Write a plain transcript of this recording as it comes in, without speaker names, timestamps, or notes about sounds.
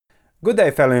Good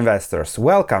day, fellow investors.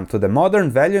 Welcome to the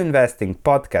Modern Value Investing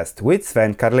podcast with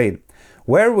Sven Karlin,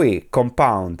 where we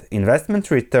compound investment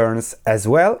returns as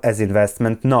well as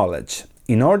investment knowledge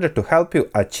in order to help you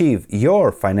achieve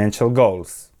your financial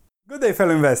goals. Good day,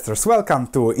 fellow investors. Welcome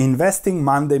to Investing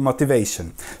Monday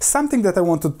Motivation. Something that I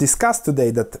want to discuss today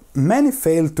that many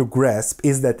fail to grasp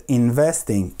is that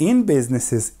investing in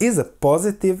businesses is a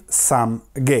positive sum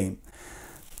game.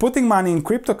 Putting money in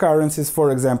cryptocurrencies, for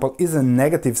example, is a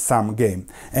negative sum game,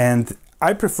 and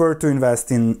I prefer to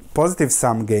invest in positive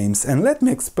sum games. And let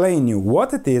me explain you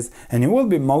what it is, and you will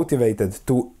be motivated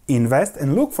to invest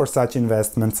and look for such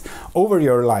investments over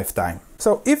your lifetime.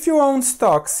 So if you own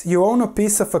stocks, you own a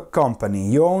piece of a company,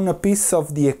 you own a piece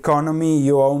of the economy,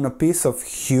 you own a piece of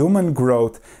human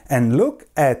growth, and look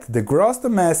at the gross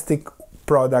domestic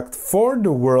product for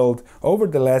the world over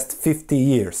the last 50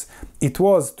 years. It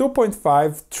was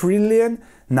 2.5 trillion,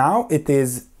 now it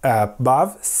is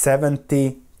above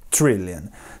 70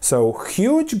 trillion. So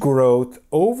huge growth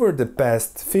over the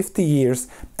past 50 years,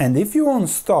 and if you own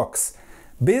stocks,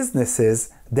 businesses,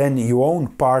 then you own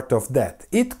part of that.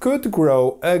 It could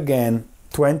grow again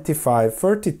 25,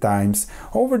 30 times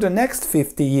over the next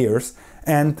 50 years,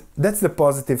 and that's the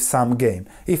positive sum game.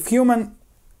 If human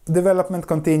development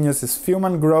continues, as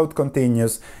human growth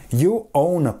continues, you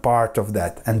own a part of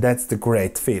that, and that's the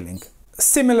great feeling.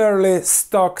 Similarly,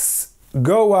 stocks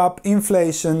go up,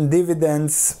 inflation,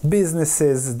 dividends,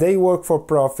 businesses, they work for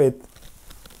profit.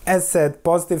 As said,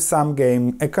 positive sum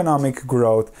game, economic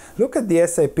growth. Look at the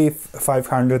S&P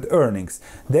 500 earnings.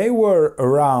 They were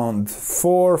around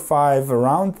 4, 5,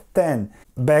 around 10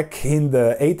 back in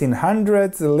the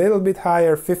 1800s, a little bit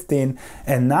higher, 15,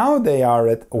 and now they are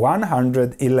at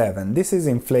 111. This is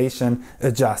inflation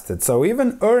adjusted. So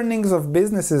even earnings of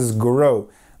businesses grow.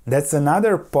 That's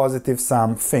another positive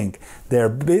sum thing. Their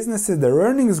businesses, their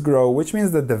earnings grow, which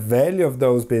means that the value of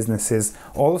those businesses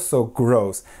also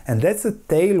grows. And that's a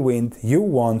tailwind you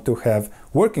want to have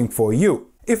working for you.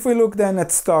 If we look then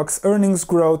at stocks, earnings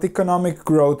growth, economic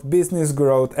growth, business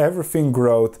growth, everything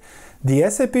growth, the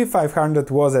S&P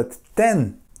 500 was at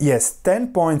 10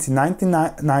 points in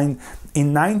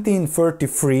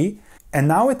 1933, and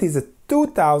now it is at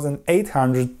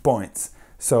 2,800 points.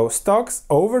 So stocks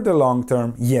over the long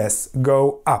term, yes,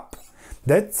 go up.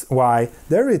 That's why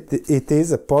it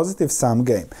is a positive sum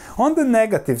game. On the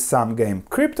negative sum game,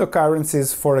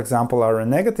 cryptocurrencies, for example, are a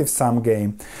negative sum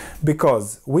game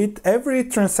because with every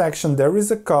transaction there is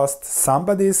a cost.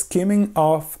 Somebody is skimming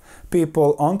off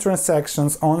people on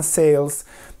transactions, on sales,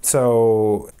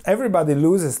 so everybody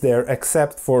loses there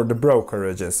except for the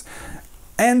brokerages.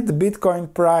 And the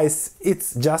Bitcoin price,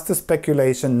 it's just a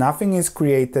speculation, nothing is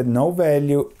created, no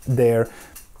value there,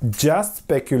 just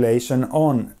speculation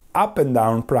on up and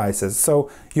down prices. So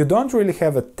you don't really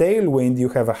have a tailwind, you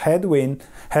have a headwind,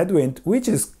 which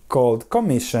is called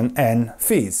commission and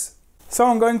fees. So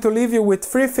I'm going to leave you with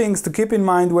 3 things to keep in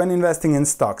mind when investing in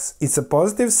stocks. It's a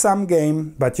positive sum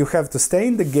game, but you have to stay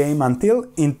in the game until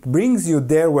it brings you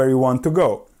there where you want to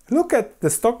go. Look at the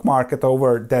stock market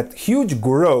over that huge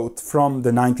growth from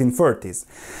the 1930s.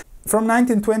 From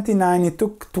 1929, it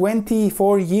took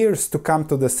 24 years to come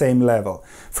to the same level.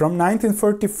 From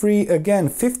 1933, again,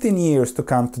 15 years to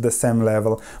come to the same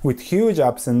level with huge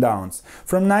ups and downs.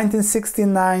 From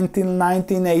 1969 till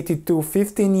 1982,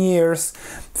 15 years.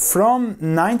 From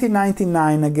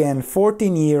 1999, again,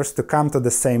 14 years to come to the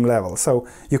same level. So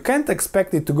you can't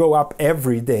expect it to go up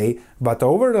every day, but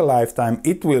over the lifetime,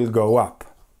 it will go up.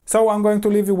 So I'm going to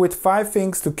leave you with 5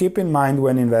 things to keep in mind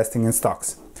when investing in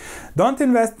stocks. Don't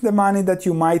invest the money that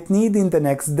you might need in the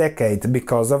next decade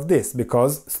because of this,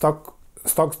 because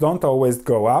stocks don't always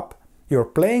go up. You're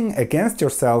playing against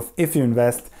yourself if you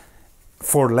invest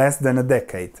for less than a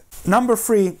decade. Number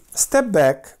 3, step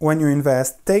back when you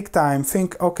invest, take time,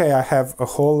 think, okay, I have a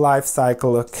whole life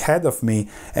cycle ahead of me,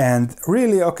 and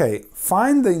really, okay,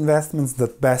 find the investments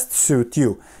that best suit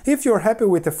you. If you're happy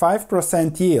with a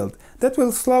 5% yield, that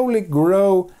will slowly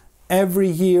grow every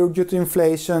year due to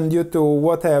inflation, due to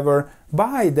whatever.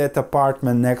 Buy that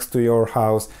apartment next to your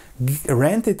house,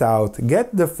 rent it out,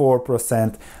 get the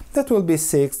 4%, that will be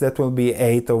 6, that will be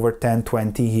 8 over 10,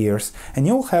 20 years, and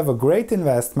you'll have a great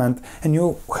investment and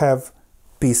you'll have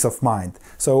peace of mind.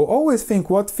 So always think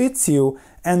what fits you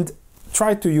and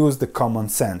try to use the common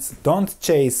sense. Don't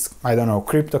chase,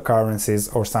 cryptocurrencies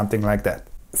or something like that.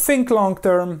 Think long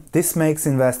term. This makes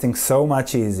investing so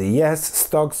much easy. Yes,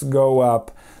 stocks go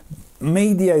up.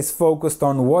 Media is focused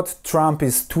on what Trump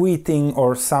is tweeting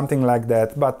or something like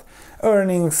that, but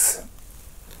earnings,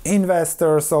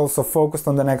 investors also focused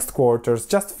on the next quarters.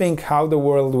 Just think how the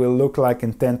world will look like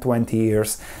in 10-20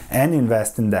 years and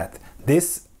invest in that.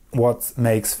 This what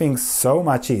makes things so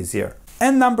much easier.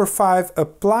 And number 5,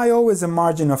 apply always a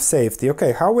margin of safety.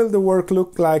 Okay, how will the work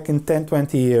look like in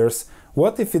 10-20 years?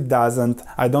 What if it doesn't?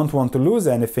 I don't want to lose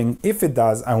anything. If it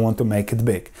does, I want to make it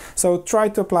big. So try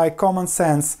to apply common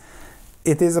sense.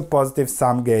 It is a positive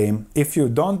sum game. If you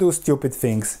don't do stupid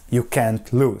things, you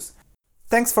can't lose.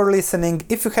 Thanks for listening.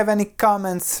 If you have any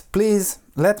comments, please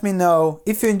let me know.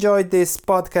 If you enjoyed this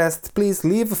podcast, please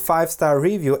leave a 5-star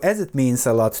review, as it means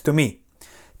a lot to me.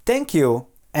 Thank you,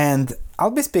 and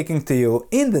I'll be speaking to you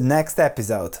in the next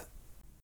episode.